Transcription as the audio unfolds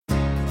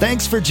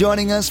Thanks for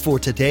joining us for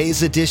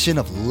today's edition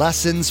of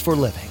Lessons for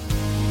Living.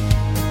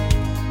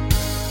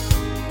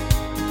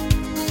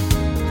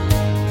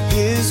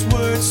 His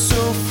word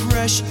so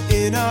fresh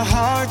in our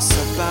hearts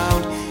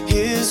abound.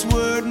 His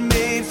word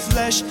made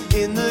flesh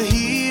in the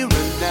here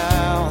and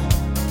now.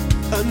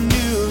 A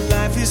new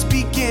life is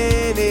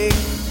beginning.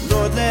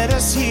 Lord, let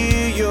us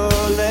hear your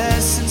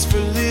lessons for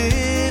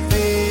living.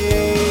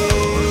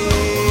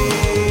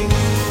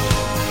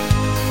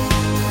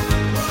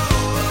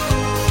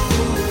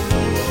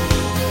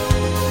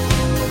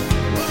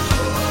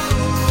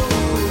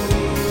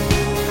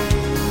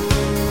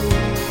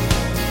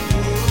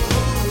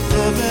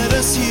 Lord, let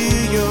us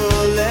hear your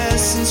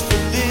lessons for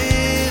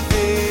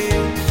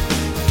living.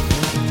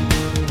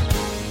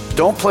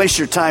 Don't place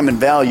your time and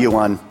value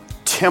on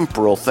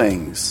temporal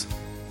things.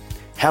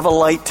 Have a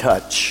light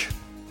touch.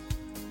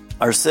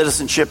 Our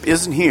citizenship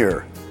isn't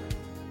here.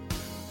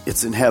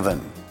 It's in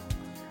heaven.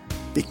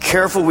 Be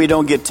careful we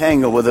don't get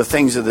tangled with the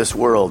things of this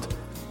world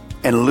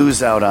and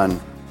lose out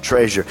on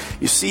treasure.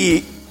 You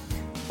see,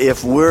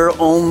 if we're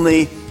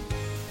only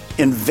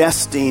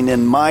investing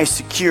in my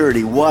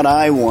security, what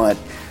I want,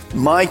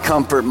 my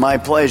comfort, my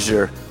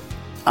pleasure,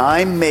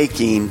 I'm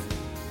making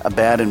a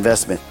bad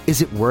investment.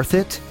 Is it worth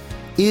it?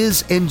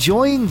 Is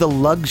enjoying the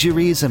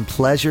luxuries and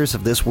pleasures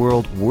of this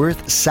world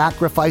worth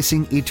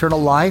sacrificing eternal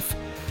life?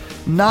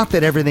 Not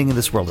that everything in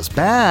this world is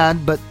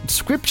bad, but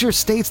Scripture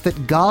states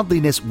that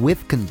godliness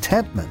with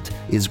contentment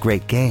is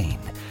great gain.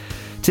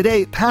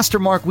 Today, Pastor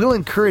Mark will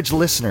encourage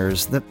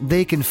listeners that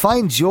they can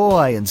find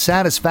joy and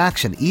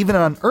satisfaction even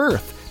on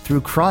earth through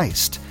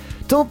Christ.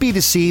 Don't be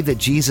deceived that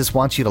Jesus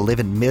wants you to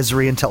live in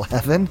misery until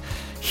heaven.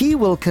 He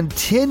will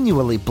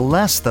continually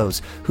bless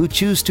those who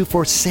choose to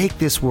forsake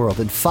this world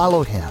and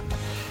follow Him.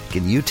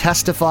 Can you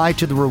testify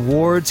to the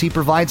rewards He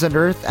provides on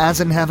earth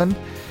as in heaven?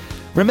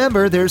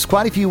 Remember, there's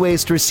quite a few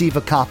ways to receive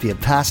a copy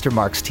of Pastor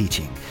Mark's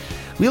teaching.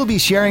 We'll be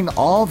sharing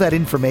all that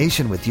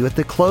information with you at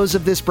the close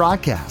of this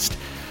broadcast.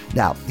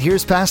 Now,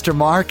 here's Pastor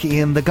Mark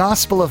in the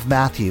Gospel of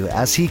Matthew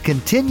as he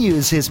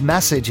continues his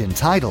message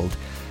entitled,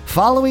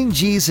 Following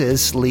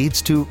Jesus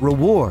Leads to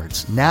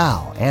Rewards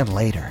Now and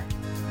Later.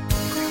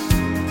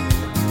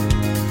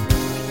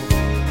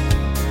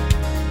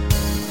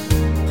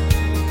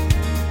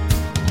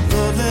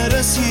 Lord, let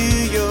us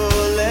hear your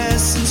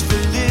lessons for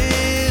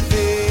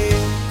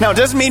living. Now, it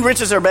doesn't mean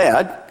riches are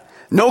bad.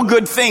 No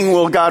good thing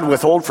will God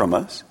withhold from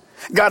us.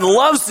 God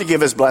loves to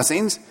give His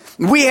blessings.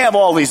 We have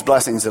all these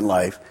blessings in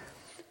life.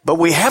 But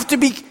we have to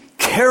be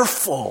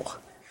careful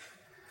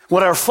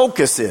what our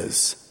focus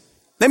is.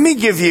 Let me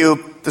give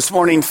you this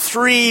morning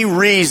 3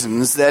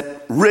 reasons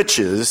that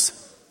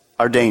riches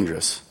are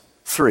dangerous.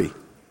 3.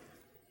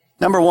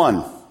 Number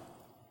 1,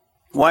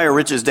 why are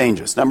riches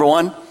dangerous? Number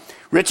 1,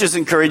 riches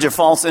encourage a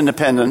false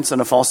independence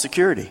and a false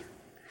security.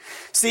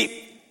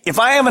 See, if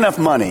I have enough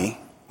money,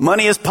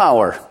 money is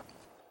power.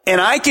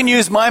 And I can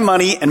use my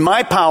money and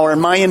my power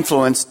and my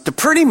influence to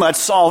pretty much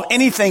solve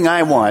anything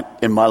I want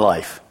in my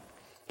life,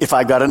 if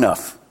I've got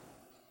enough.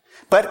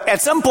 But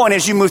at some point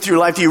as you move through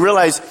life, you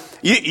realize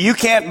you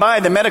can't buy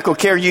the medical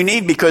care you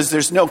need because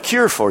there's no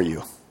cure for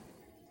you.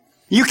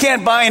 You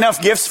can't buy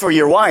enough gifts for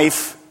your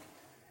wife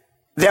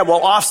that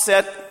will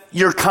offset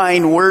your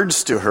kind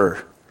words to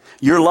her.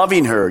 You're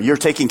loving her. You're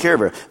taking care of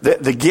her.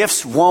 The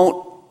gifts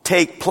won't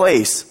take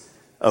place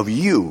of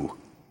you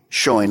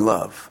showing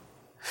love.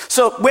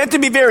 So we have to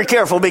be very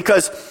careful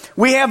because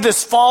we have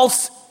this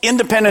false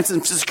independence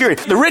and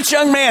security. The rich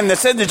young man that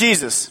said to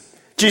Jesus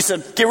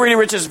said, get rid of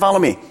riches and follow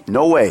me.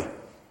 No way.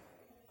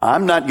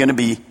 I'm not going to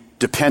be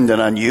dependent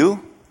on you.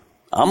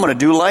 I'm going to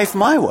do life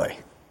my way.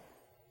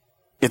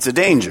 It's a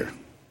danger.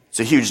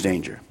 It's a huge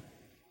danger.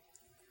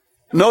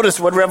 Notice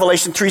what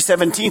Revelation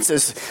 3:17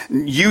 says.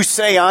 You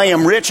say, I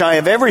am rich. I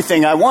have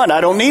everything I want. I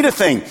don't need a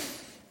thing.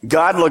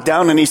 God looked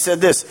down and He said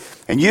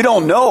this, and you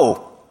don't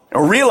know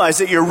or realize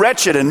that you're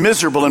wretched and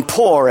miserable and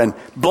poor and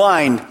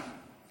blind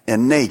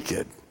and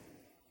naked.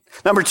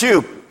 Number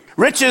 2,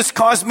 riches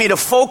cause me to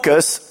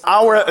focus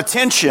our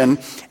attention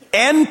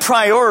and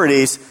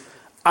priorities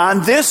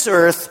on this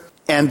earth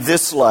and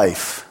this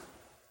life.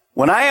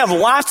 When I have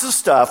lots of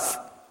stuff,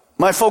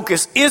 my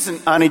focus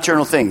isn't on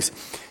eternal things.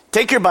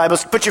 Take your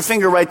Bibles, put your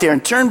finger right there,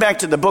 and turn back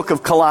to the book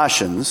of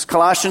Colossians.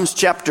 Colossians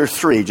chapter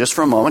 3, just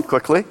for a moment,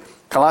 quickly.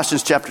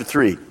 Colossians chapter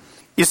 3.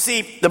 You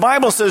see, the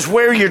Bible says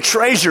where your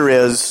treasure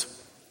is,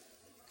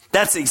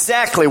 that's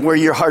exactly where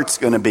your heart's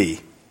going to be.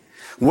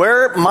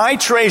 Where my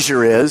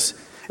treasure is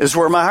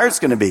where my heart's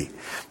going to be.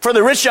 For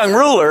the rich young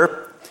ruler,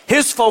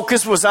 his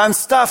focus was on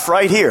stuff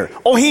right here.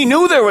 Oh, he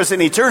knew there was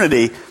an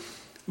eternity,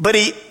 but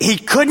he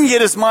couldn't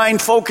get his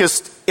mind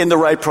focused in the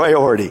right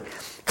priority.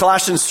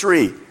 Colossians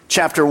 3,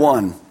 chapter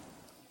 1.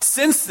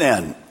 Since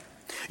then,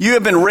 you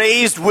have been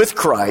raised with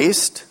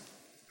Christ.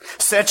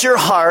 Set your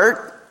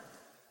heart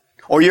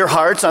or your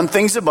hearts on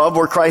things above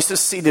where Christ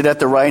is seated at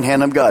the right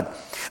hand of God.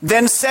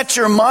 Then set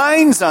your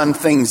minds on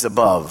things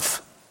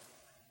above,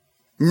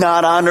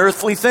 not on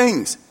earthly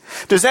things.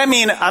 Does that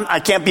mean I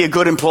can't be a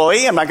good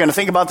employee? I'm not going to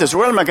think about this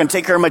world. I'm not going to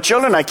take care of my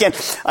children. I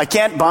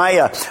can't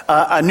buy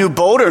a new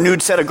boat or a new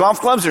set of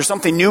golf clubs or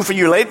something new for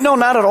you later. No,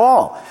 not at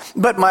all.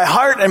 But my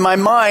heart and my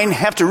mind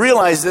have to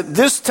realize that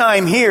this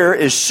time here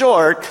is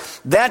short.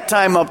 That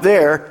time up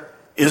there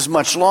is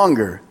much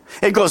longer.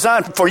 It goes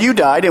on, for you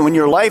died, and when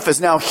your life is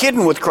now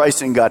hidden with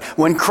Christ in God.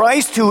 When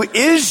Christ, who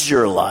is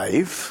your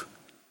life,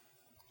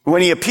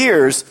 when he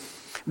appears,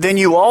 then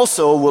you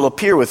also will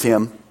appear with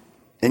him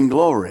in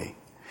glory.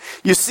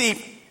 You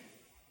see,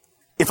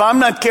 if I'm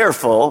not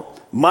careful,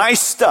 my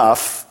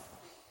stuff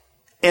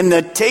and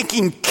the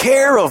taking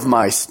care of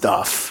my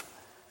stuff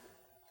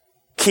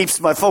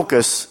keeps my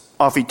focus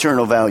off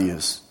eternal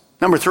values.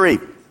 Number 3,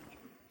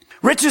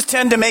 riches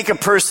tend to make a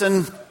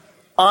person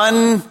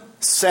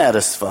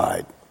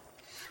unsatisfied.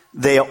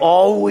 They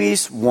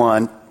always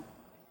want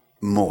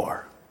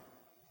more.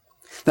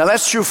 Now,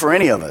 that's true for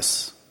any of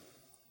us.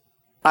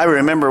 I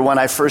remember when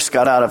I first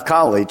got out of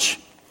college,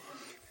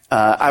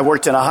 I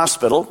worked in a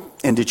hospital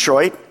in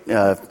Detroit,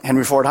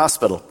 Henry Ford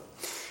Hospital.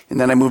 And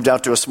then I moved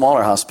out to a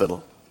smaller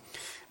hospital.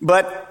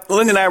 But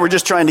Linda and I were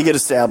just trying to get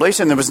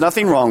established, and there was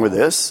nothing wrong with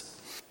this.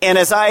 And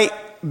as I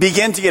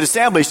began to get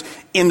established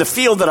in the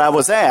field that I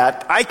was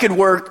at, I could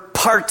work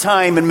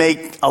part-time and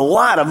make a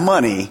lot of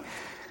money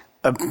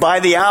by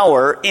the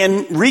hour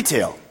in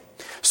retail.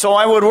 So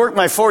I would work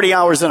my 40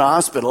 hours in a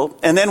hospital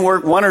and then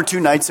work 1 or 2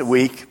 nights a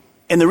week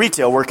in the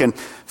retail, working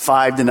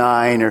 5 to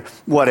 9 or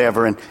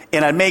whatever. And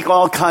I'd make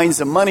all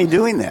kinds of money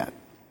doing that.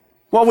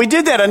 Well, we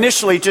did that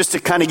initially just to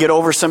kind of get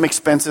over some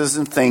expenses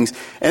and things.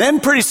 And then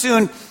pretty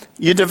soon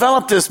you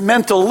develop this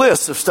mental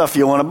list of stuff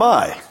you want to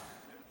buy.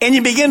 And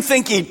you begin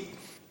thinking,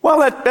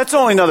 well, that's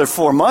only another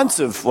 4 months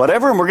of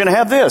whatever, and we're going to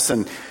have this.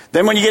 And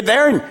then when you get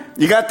there and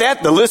you got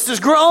that, the list has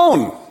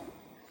grown.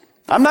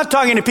 I'm not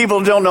talking to people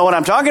who don't know what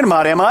I'm talking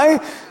about, am I?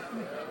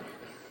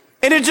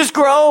 And it just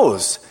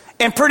grows.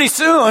 And pretty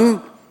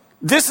soon,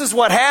 this is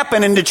what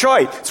happened in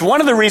Detroit. It's one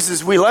of the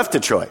reasons we left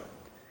Detroit.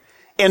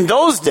 In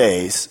those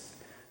days,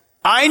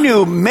 I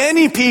knew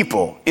many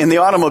people in the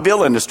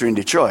automobile industry in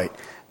Detroit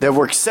that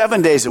worked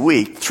 7 days a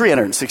week,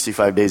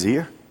 365 days a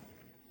year.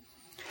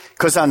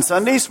 Because on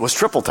Sundays was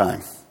triple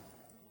time.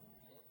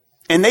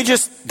 And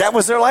that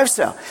was their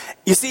lifestyle.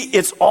 You see,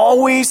 it's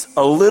always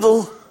a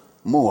little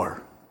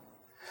more.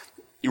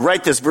 You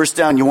write this verse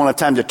down, you won't have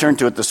time to turn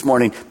to it this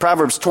morning.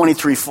 Proverbs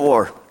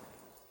 23:4.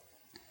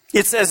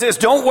 It says this,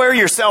 don't wear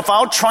yourself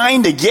out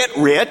trying to get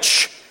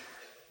rich.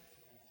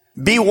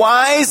 Be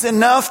wise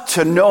enough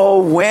to know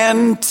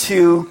when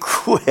to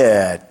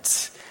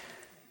quit.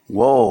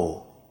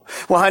 Whoa.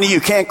 Well, honey, you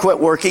can't quit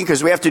working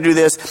because we have to do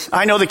this.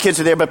 I know the kids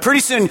are there, but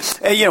pretty soon,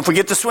 if we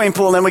get the swimming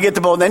pool, then we get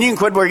the boat, then you can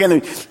quit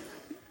working.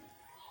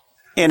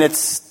 And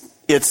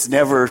it's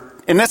never,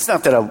 and that's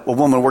not that a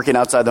woman working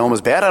outside the home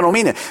is bad. I don't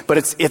mean it, but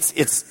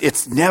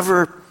it's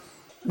never,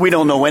 we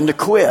don't know when to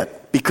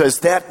quit because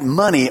that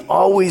money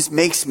always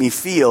makes me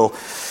feel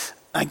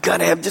I got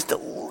to have just a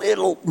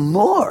little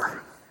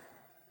more.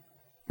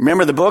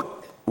 Remember the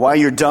book, Why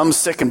You're Dumb,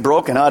 Sick, and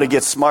Broke and How to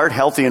Get Smart,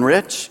 Healthy, and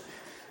Rich?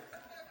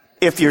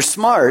 If you're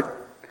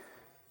smart,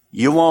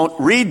 you won't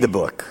read the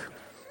book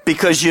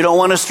because you don't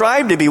want to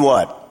strive to be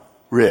what?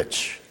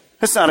 Rich.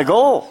 That's not a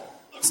goal.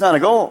 It's not a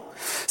goal.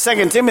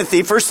 1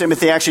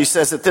 Timothy actually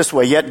says it this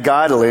way, yet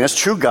godliness,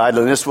 true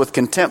godliness with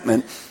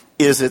contentment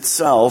is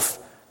itself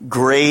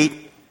great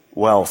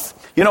wealth.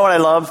 You know what I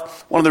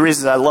love? One of the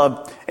reasons I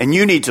love, and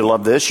you need to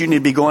love this, you need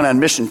to be going on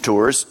mission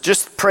tours.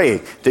 Just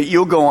pray that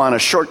you'll go on a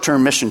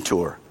short-term mission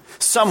tour.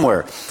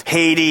 Somewhere.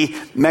 Haiti,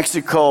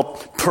 Mexico,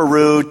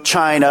 Peru,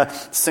 China,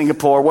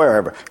 Singapore,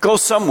 wherever. Go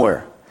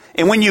somewhere.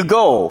 And when you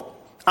go,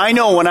 I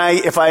know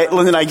if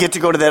Linda and I get to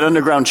go to that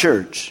underground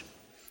church,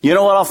 you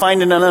know what I'll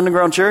find in an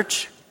underground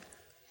church?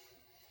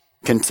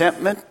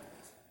 Contentment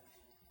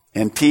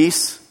and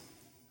peace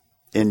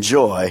and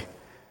joy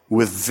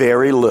with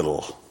very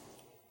little.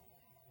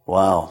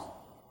 Wow.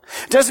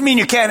 Doesn't mean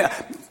you can't,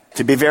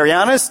 to be very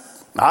honest,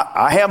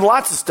 I have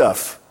lots of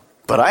stuff,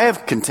 but I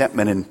have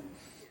contentment and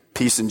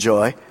peace and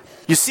joy.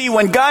 You see,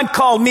 when God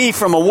called me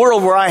from a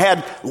world where I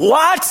had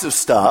lots of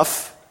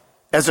stuff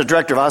as a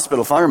director of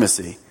hospital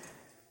pharmacy,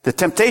 the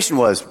temptation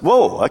was,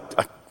 whoa,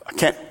 I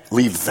can't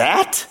leave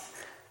that?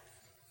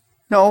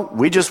 No,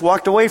 we just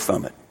walked away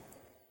from it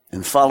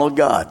and followed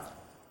God.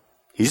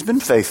 He's been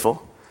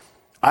faithful.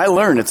 I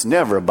learned it's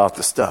never about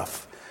the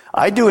stuff.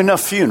 I do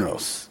enough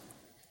funerals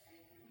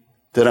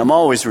that I'm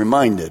always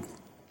reminded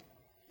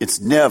it's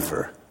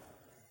never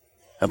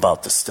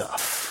about the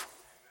stuff.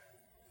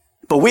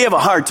 But we have a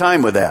hard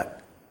time with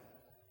that.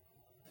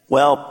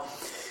 Well,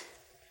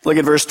 look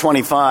at verse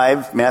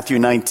 25, Matthew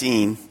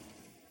 19.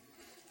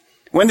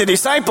 When the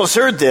disciples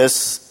heard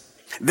this,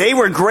 they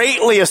were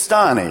greatly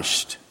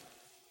astonished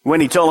when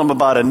he told them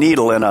about a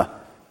needle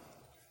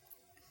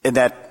in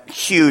that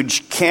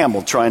huge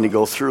camel trying to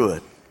go through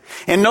it.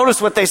 And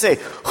notice what they say.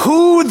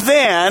 Who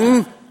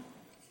then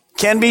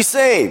can be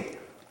saved?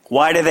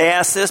 Why do they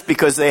ask this?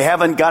 Because they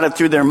haven't got it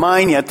through their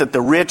mind yet that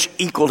the rich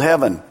equaled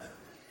heaven.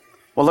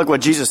 Well, look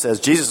what Jesus says.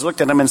 Jesus looked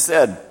at them and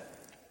said,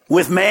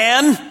 with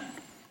man,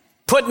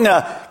 Putting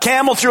a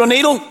camel through a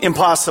needle?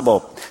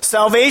 Impossible.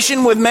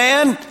 Salvation with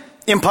man?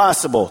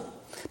 Impossible.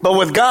 But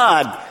with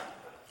God,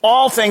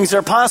 all things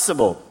are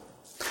possible.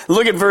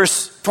 Look at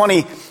verse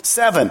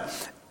 27.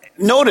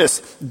 Notice,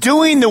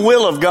 doing the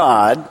will of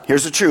God,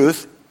 here's the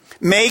truth,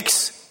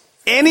 makes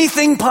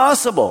anything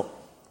possible.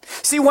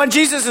 See, what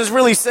Jesus is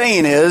really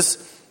saying is,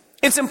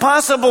 it's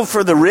impossible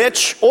for the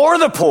rich or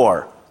the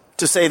poor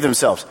to save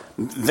themselves.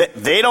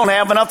 They don't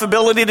have enough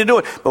ability to do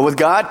it. But with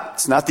God,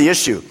 it's not the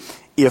issue.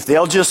 If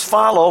they'll just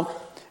follow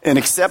and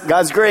accept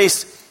God's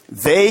grace,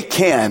 they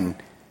can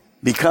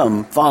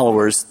become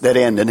followers that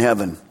end in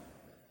heaven.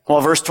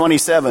 Well, verse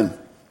 27.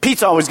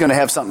 Pete's always going to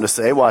have something to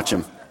say. Watch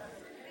him.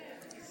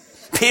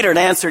 Peter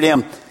answered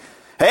him,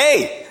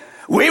 "Hey,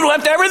 we've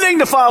left everything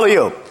to follow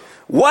you.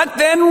 What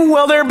then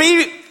will there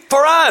be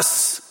for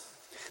us?"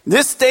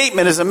 This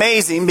statement is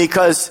amazing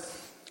because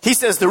he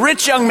says the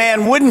rich young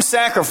man wouldn't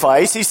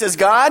sacrifice. He says,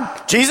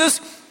 God,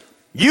 Jesus,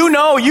 you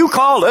know you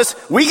called us.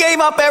 We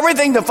gave up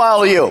everything to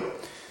follow you.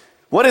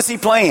 What is he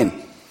playing?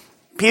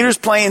 Peter's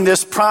playing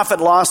this profit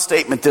loss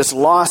statement, this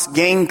loss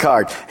gain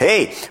card.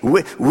 Hey,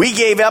 we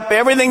gave up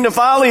everything to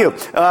follow you.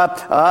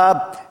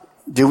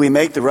 Do we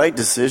make the right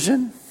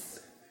decision?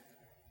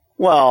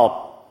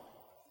 Well,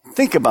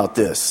 think about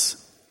this.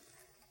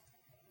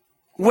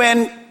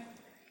 When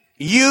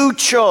you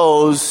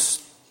chose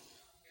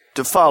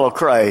to follow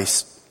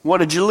Christ, what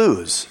did you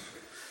lose?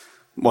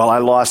 Well, I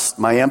lost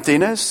my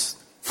emptiness.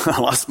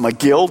 I lost my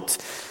guilt.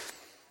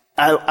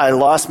 I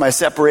lost my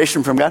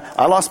separation from God.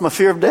 I lost my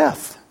fear of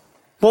death.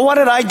 Well, what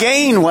did I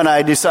gain when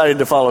I decided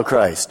to follow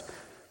Christ?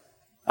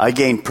 I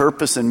gained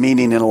purpose and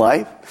meaning in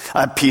life.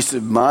 I had peace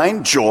of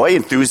mind, joy,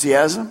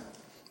 enthusiasm,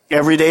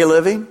 everyday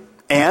living,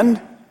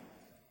 and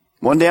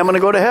one day I'm going to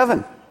go to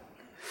heaven.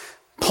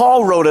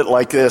 Paul wrote it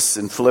like this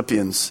in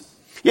Philippians.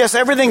 Yes,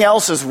 everything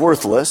else is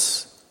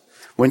worthless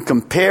when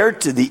compared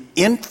to the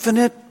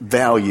infinite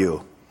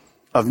value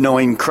of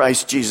knowing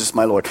Christ Jesus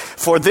my Lord.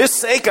 For this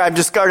sake I've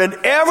discarded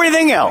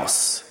everything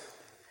else,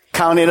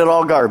 counting it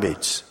all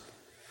garbage,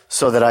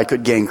 so that I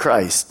could gain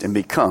Christ and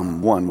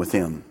become one with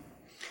him.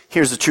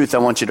 Here's the truth I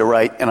want you to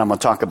write, and I'm going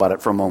to talk about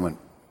it for a moment.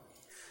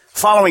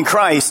 Following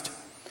Christ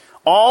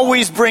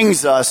always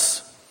brings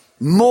us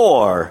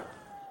more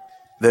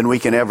than we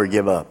can ever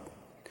give up.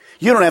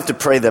 You don't have to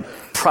play the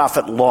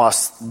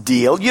profit-loss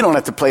deal. You don't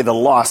have to play the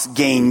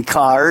loss-gain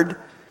card.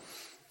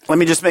 Let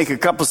me just make a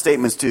couple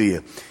statements to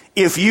you.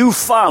 If you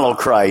follow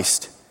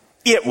Christ,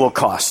 it will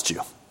cost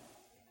you.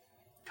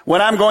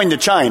 When I'm going to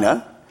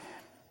China,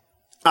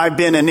 I've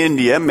been in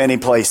India, many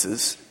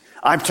places.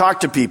 I've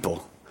talked to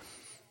people.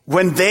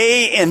 When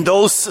they, in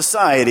those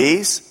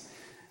societies,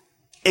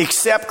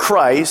 accept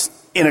Christ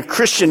in a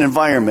Christian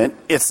environment,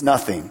 it's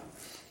nothing.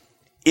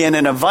 In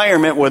an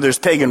environment where there's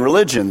pagan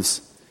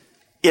religions,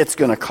 it's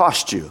going to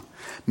cost you.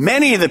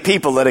 Many of the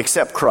people that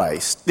accept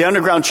Christ, the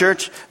underground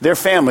church, their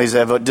families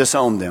have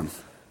disowned them,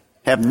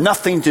 have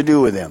nothing to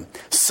do with them.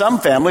 Some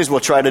families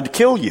will try to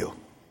kill you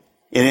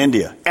in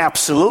India,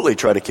 absolutely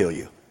try to kill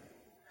you.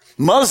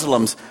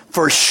 Muslims,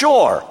 for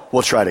sure,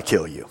 will try to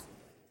kill you.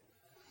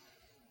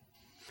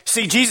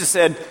 See, Jesus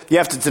said, you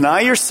have to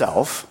deny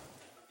yourself.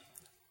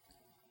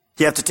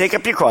 You have to take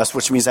up your cross,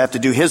 which means I have to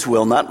do his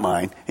will, not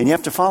mine, and you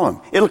have to follow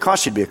him. It'll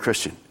cost you to be a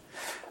Christian.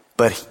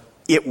 But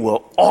it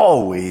will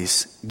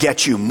always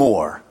get you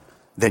more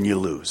than you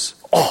lose.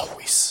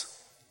 Always.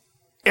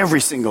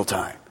 Every single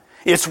time.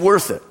 It's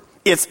worth it.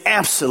 It's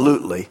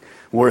absolutely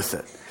worth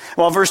it.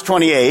 Well, verse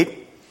 28,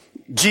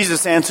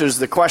 Jesus answers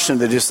the question of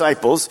the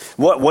disciples,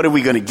 what are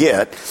we going to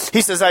get?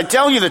 He says, I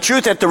tell you the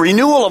truth, at the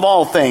renewal of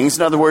all things,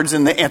 in other words,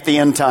 at the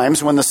end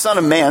times, when the Son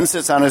of Man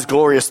sits on his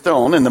glorious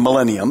throne in the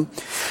millennium,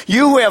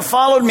 you who have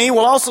followed me will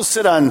also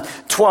sit on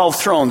 12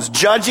 thrones,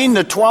 judging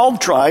the 12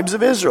 tribes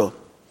of Israel.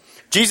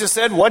 Jesus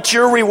said, what's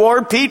your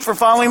reward, Pete, for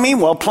following me?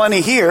 Well,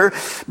 plenty here,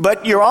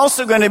 but you're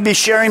also going to be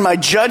sharing my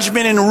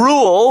judgment and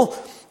rule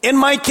in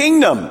my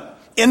kingdom,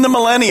 in the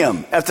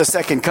millennium, at the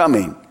second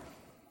coming.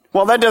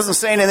 Well, that doesn't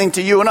say anything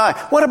to you and I.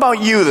 What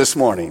about you this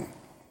morning?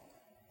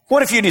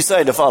 What if you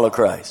decide to follow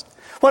Christ?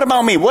 What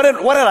about me? What did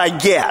I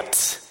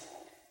get?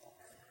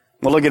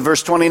 Well, look at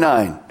verse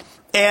 29.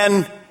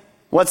 And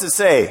what's it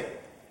say?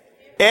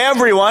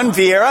 Everyone,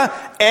 Viera,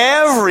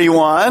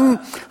 everyone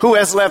who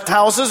has left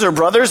houses or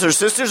brothers or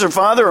sisters or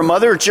father or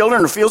mother or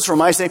children or fields for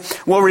my sake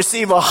will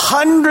receive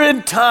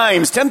 100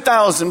 times,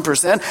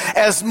 10,000%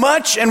 as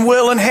much and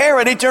will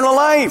inherit eternal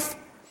life.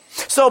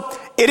 So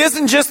it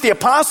isn't just the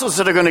apostles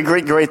that are going to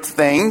do great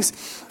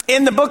things.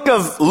 In the book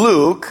of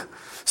Luke,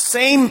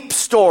 same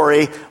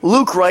story,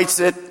 Luke writes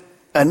it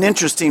an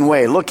interesting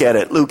way. Look at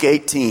it, Luke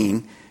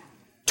 18,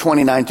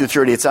 29 through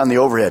 30. It's on the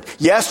overhead.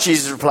 Yes,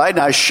 Jesus replied,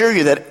 and I assure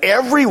you that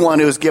everyone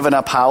who has given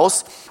up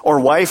house or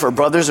wife or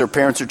brothers or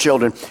parents or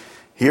children,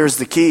 here's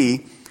the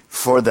key,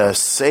 for the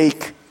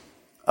sake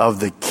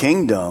of the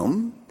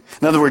kingdom,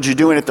 in other words, you're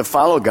doing it to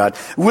follow God,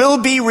 will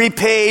be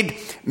repaid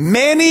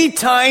many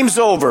times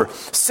over.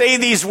 Say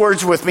these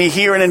words with me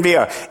here and in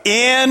VR.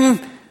 In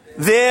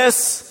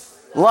this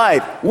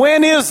life.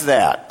 When is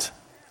that?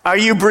 Are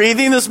you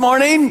breathing this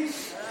morning?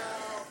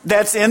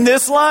 that's in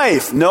this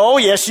life. No,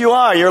 yes you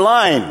are. You're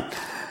lying.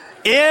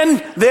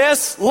 In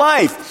this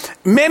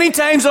life. Many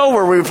times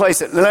over we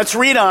replace it. Let's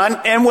read on.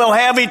 And we'll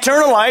have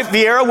eternal life,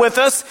 Viera, with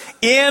us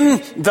in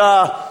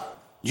the...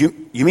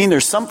 You mean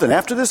there's something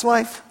after this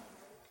life?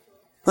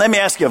 Let me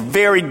ask you a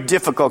very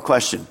difficult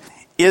question.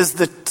 Is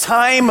the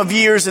time of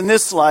years in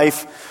this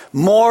life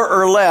more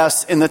or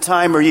less in the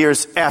time or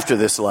years after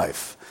this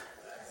life?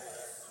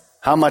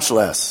 How much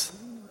less?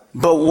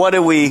 But what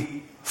do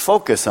we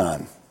focus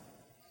on?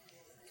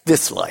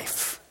 This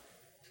life.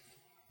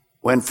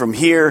 When from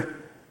here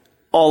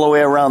all the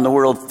way around the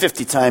world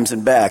 50 times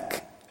and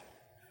back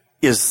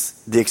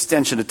is the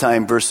extension of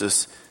time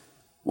versus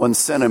 1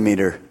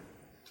 centimeter,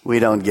 we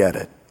don't get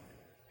it.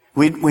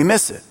 We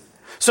miss it.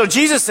 So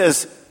Jesus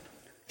says,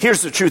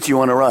 here's the truth you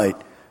want to write.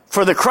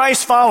 For the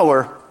Christ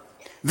follower,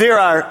 there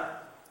are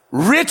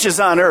riches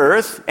on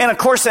earth, and of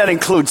course that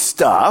includes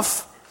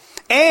stuff,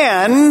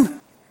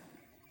 and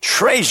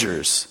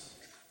treasures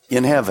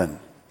in heaven.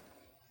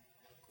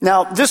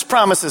 Now, this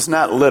promise is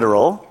not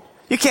literal.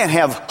 You can't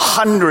have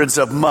hundreds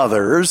of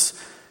mothers.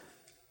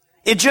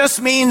 It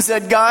just means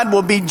that God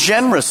will be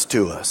generous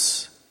to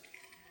us.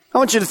 I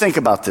want you to think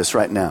about this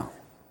right now.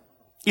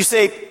 You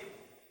say,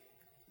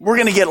 we're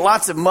going to get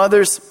lots of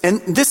mothers,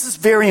 and this is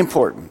very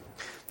important.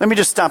 Let me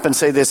just stop and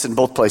say this in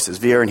both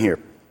places, here and here.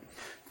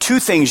 2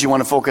 things you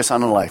want to focus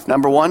on in life.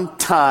 Number 1,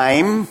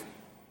 time.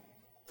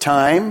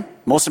 Time.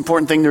 Most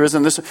important thing there is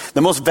in this.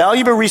 The most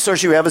valuable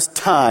resource you have is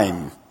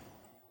time.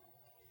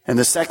 And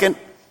the second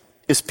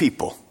is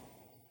people.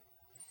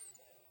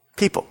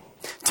 People.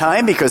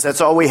 Time, because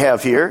that's all we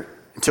have here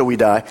until we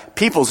die.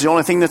 People's the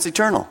only thing that's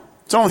eternal.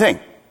 It's the only thing.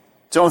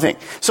 It's the only thing.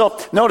 So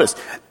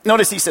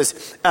notice he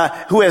says,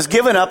 who has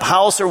given up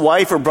house or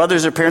wife or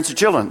brothers or parents or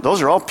children.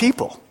 Those are all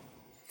people.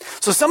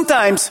 So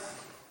sometimes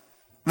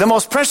the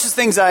most precious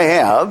things I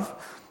have,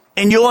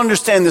 and you'll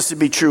understand this to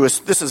be true,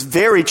 this is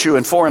very true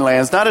in foreign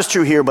lands, not as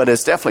true here, but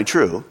it's definitely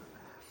true.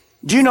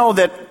 Do you know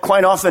that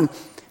quite often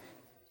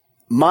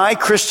my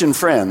Christian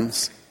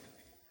friends,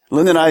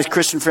 Linda and I's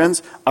Christian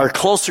friends, are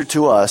closer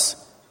to us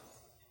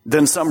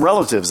than some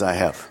relatives I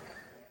have?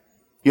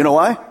 You know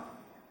why?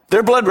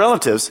 They're blood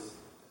relatives,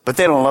 but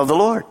they don't love the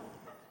Lord.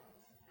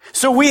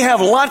 So we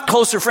have a lot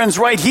closer friends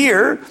right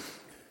here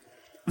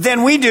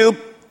than we do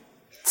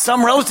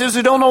some relatives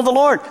who don't know the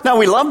Lord. Now,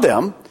 we love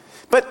them,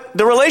 but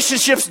the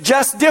relationship's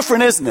just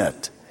different, isn't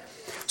it?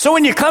 So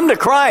when you come to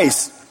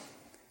Christ,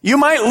 you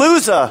might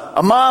lose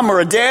a mom or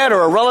a dad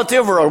or a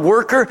relative or a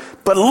worker,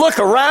 but look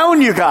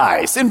around you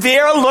guys. In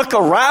Viera, look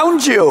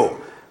around you.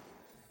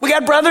 We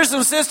got brothers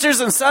and sisters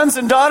and sons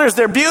and daughters.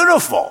 They're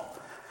beautiful.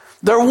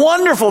 They're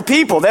wonderful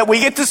people that we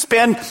get to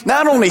spend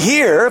not only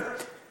here,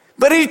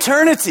 but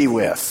eternity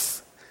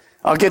with.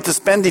 I'll get to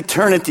spend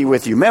eternity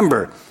with you.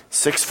 Remember,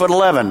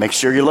 6'11". Make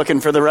sure you're looking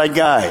for the right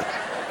guy.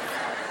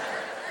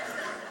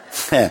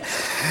 1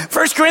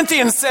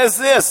 Corinthians says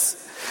this.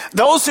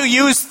 Those who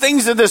use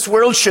things of this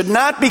world should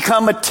not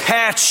become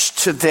attached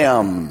to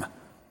them.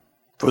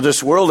 For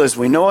this world as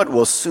we know it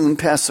will soon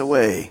pass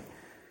away.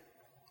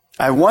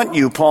 I want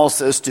you, Paul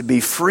says, to be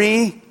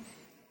free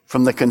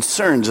from the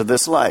concerns of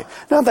this life.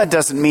 Now, that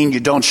doesn't mean you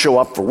don't show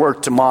up for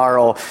work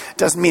tomorrow. It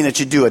doesn't mean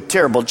that you do a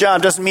terrible job.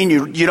 It doesn't mean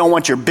you don't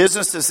want your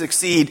business to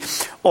succeed,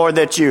 or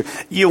that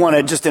you want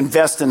to just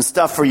invest in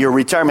stuff for your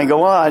retirement.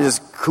 Go,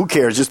 who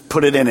cares? Just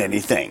put it in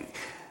anything.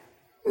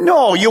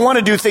 No, you want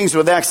to do things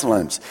with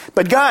excellence.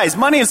 But guys,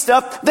 money and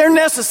stuff, they're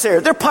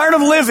necessary. They're part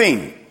of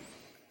living.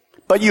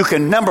 But you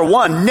can, number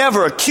 1,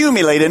 never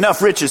accumulate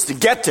enough riches to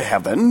get to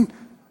heaven.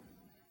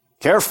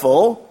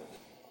 Careful.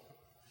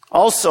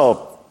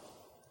 Also,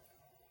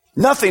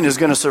 nothing is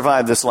going to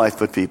survive this life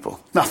but people.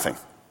 Nothing.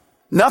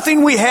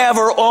 Nothing we have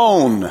or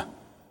own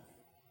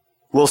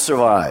will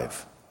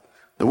survive.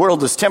 The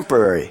world is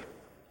temporary.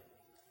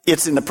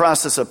 It's in the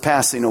process of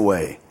passing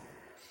away.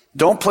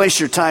 Don't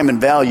place your time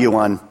and value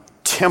on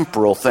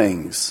temporal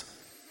things.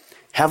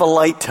 Have a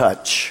light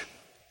touch.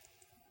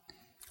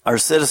 Our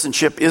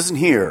citizenship isn't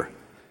here.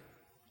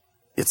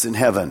 It's in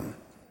heaven.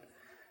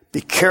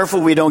 Be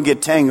careful we don't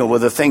get tangled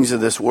with the things of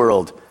this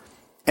world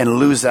and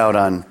lose out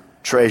on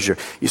treasure.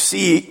 You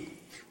see,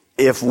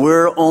 if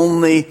we're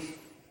only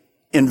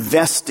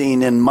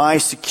investing in my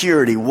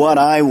security, what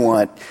I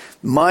want,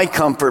 my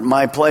comfort,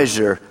 my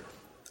pleasure,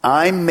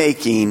 I'm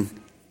making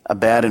a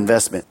bad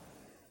investment.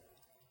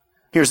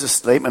 Here's a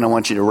statement I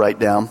want you to write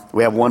down.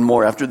 We have one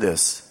more after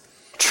this.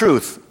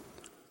 Truth.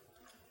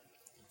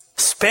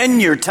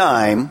 Spend your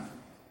time,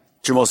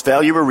 it's your most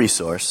valuable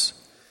resource,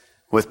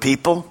 with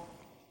people,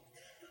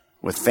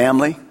 with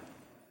family,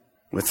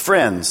 with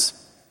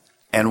friends,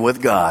 and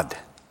with God.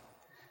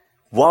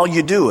 While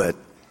you do it,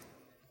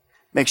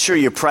 make sure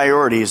your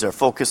priorities are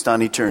focused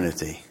on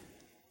eternity.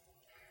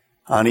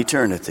 On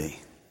eternity.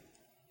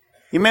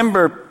 You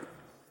remember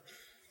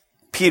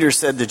Peter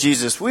said to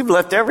Jesus, we've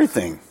left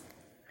everything.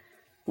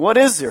 What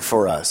is there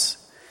for us?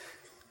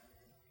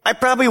 I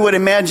probably would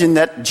imagine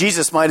that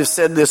Jesus might have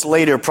said this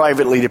later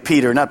privately to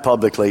Peter, not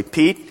publicly.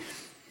 Pete,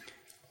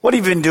 what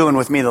have you been doing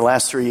with me the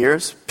last 3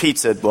 years? Pete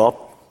said,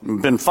 well,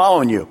 I've been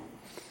following you.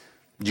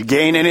 Did you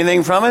gain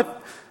anything from it?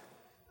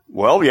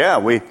 Well, yeah,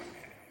 we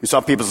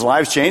saw people's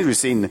lives change. We've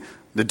seen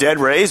the dead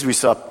raised. We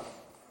saw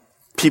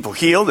people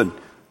healed and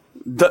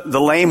the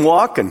lame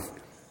walk. And,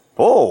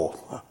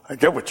 I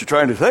get what you're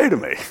trying to say to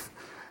me.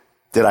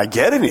 Did I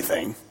get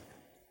anything?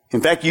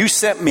 In fact, you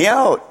sent me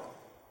out,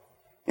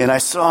 and I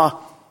saw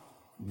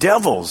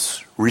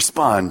devils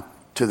respond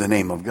to the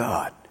name of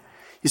God.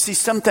 You see,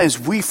 sometimes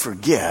we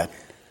forget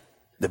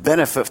the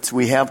benefits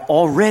we have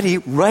already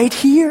right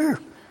here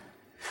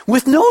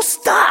with no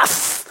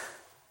stuff,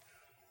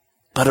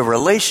 but a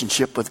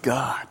relationship with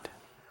God.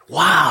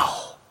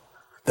 Wow.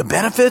 The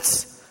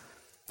benefits,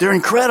 they're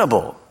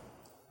incredible.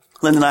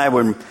 Lynn and I,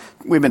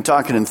 we've been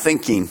talking and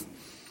thinking.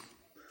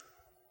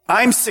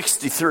 I'm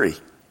 63.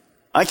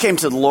 I came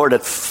to the Lord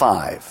at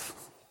 5.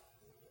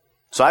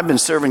 So I've been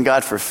serving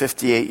God for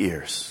 58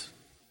 years.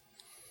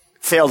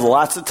 Failed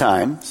lots of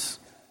times.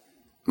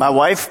 My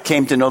wife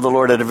came to know the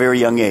Lord at a very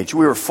young age.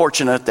 We were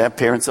fortunate to have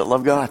parents that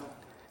love God.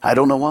 I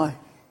don't know why.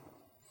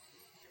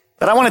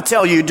 But I want to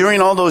tell you, during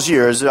all those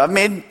years, I've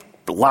made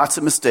lots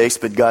of mistakes,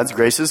 but God's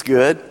grace is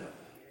good.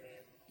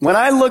 When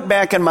I look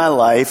back in my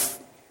life,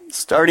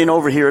 starting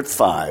over here at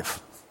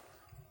 5,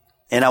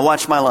 and I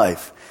watch my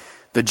life,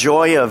 the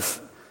joy of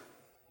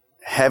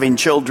having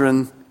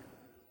children,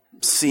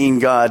 seeing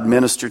God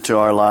minister to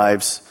our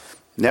lives,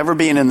 never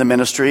being in the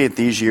ministry at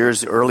these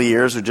years, the early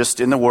years, or just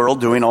in the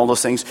world, doing all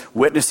those things,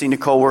 witnessing to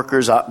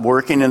coworkers,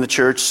 working in the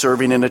church,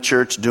 serving in the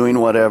church, doing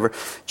whatever,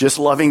 just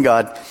loving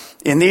God.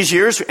 In these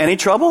years, any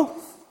trouble?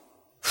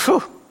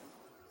 Whew.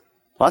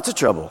 Lots of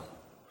trouble.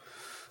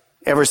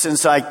 Ever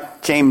since I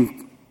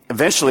came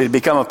eventually to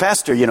become a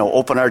pastor,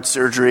 open heart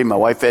surgery, my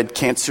wife had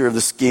cancer of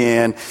the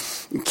skin,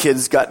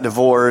 kids got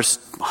divorced,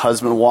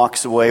 husband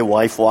walks away,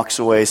 wife walks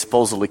away,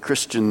 supposedly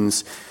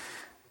Christians.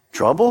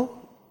 Trouble?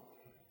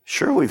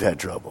 Sure, we've had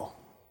trouble.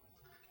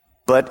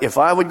 But if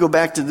I would go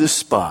back to this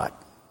spot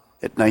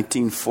at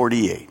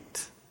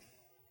 1948,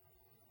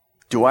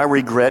 do I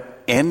regret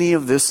any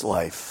of this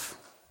life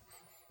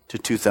to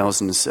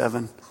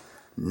 2007?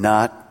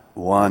 Not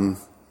one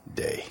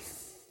day.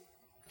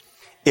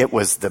 It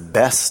was the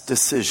best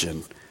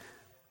decision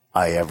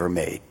I ever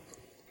made.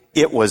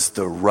 It was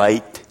the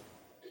right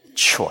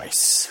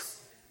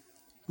choice.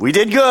 We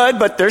did good,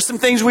 but there's some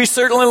things we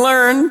certainly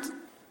learned.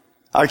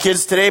 Our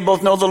kids today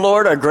both know the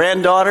Lord. Our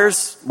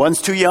granddaughters,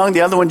 one's too young,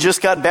 the other one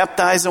just got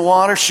baptized in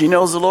water. She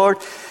knows the Lord.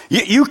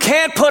 You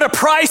can't put a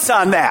price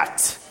on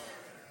that.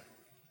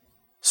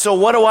 So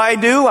what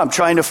do? I'm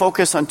trying to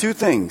focus on 2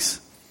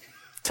 things.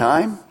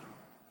 Time,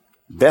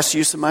 best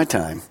use of my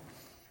time,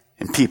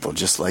 and people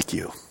just like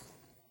you.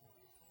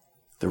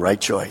 The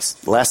right choice.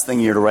 The last thing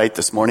you're to write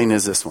this morning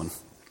is this one.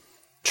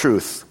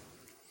 Truth.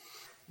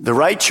 The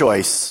right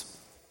choice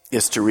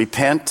is to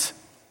repent,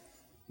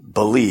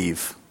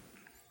 believe,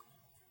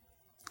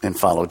 and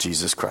follow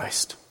Jesus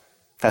Christ.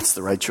 That's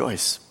the right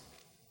choice.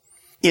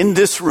 In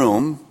this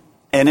room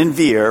and in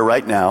Vier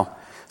right now,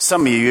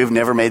 some of you have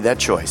never made that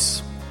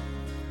choice.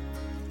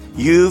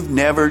 You've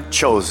never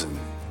chosen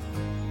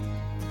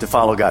to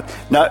follow God.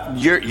 Now,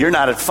 you're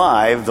not at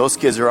 5. Those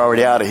kids are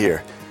already out of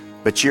here.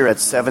 But you're at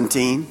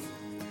 17.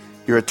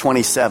 You're at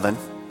 27.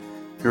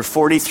 You're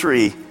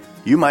 43.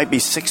 You might be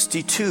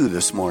 62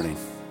 this morning.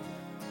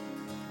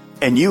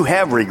 And you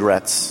have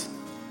regrets.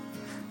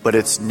 But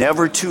it's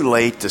never too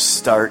late to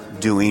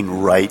start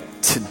doing right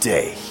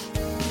today.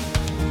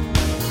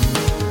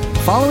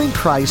 Following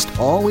Christ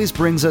always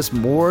brings us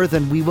more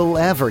than we will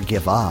ever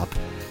give up.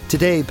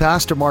 Today,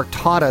 Pastor Mark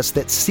taught us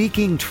that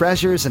seeking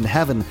treasures in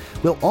heaven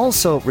will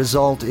also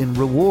result in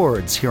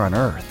rewards here on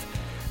earth.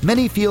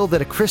 Many feel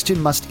that a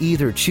Christian must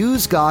either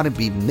choose God and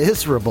be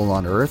miserable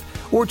on earth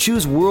or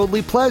choose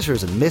worldly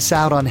pleasures and miss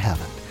out on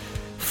heaven.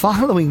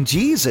 Following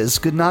Jesus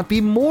could not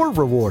be more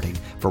rewarding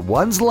for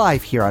one's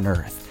life here on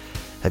earth.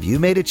 Have you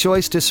made a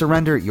choice to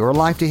surrender your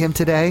life to Him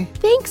today?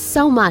 Thanks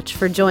so much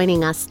for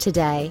joining us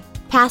today.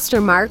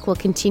 Pastor Mark will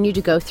continue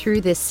to go through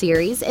this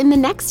series in the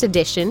next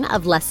edition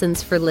of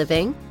Lessons for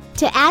Living.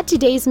 To add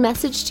today's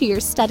message to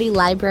your study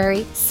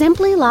library,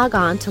 simply log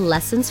on to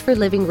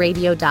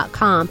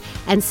lessonsforlivingradio.com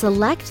and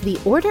select the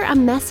Order a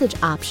Message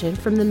option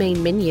from the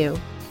main menu.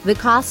 The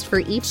cost for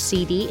each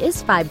CD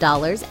is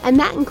 $5, and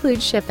that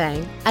includes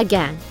shipping.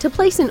 Again, to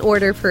place an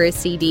order for a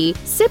CD,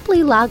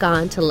 simply log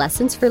on to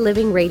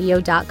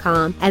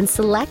lessonsforlivingradio.com and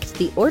select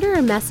the Order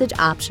a Message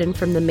option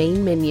from the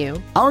main menu.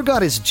 Our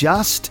God is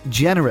just,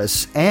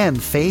 generous,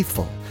 and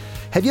faithful.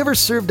 Have you ever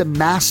served a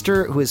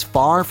master who is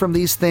far from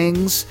these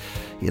things?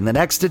 In the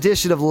next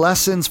edition of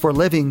Lessons for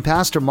Living,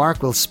 Pastor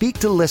Mark will speak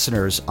to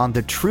listeners on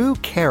the true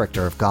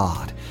character of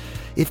God.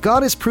 If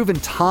God has proven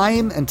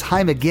time and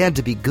time again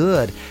to be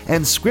good,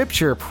 and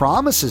Scripture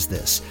promises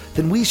this,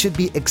 then we should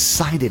be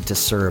excited to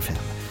serve Him.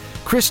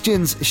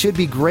 Christians should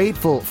be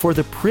grateful for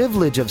the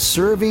privilege of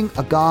serving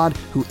a God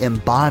who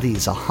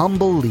embodies a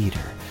humble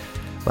leader.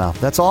 Well,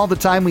 that's all the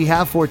time we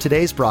have for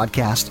today's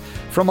broadcast.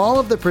 From all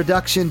of the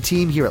production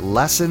team here at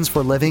Lessons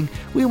for Living,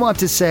 we want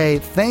to say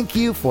thank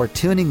you for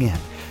tuning in,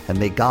 and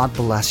may God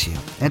bless you.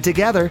 And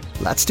together,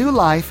 let's do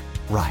life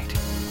right.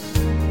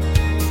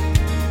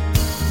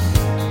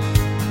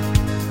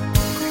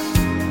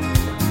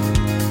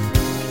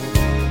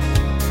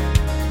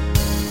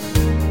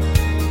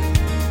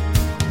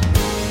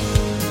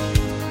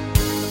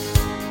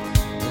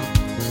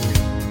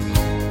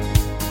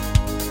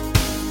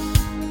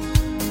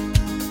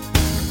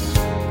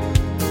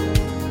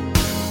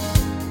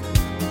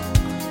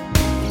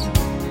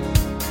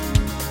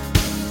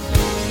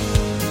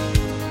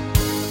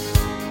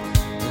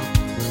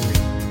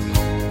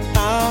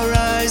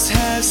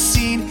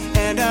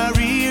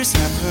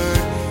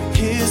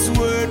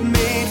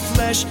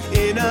 flesh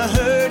in a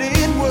herd.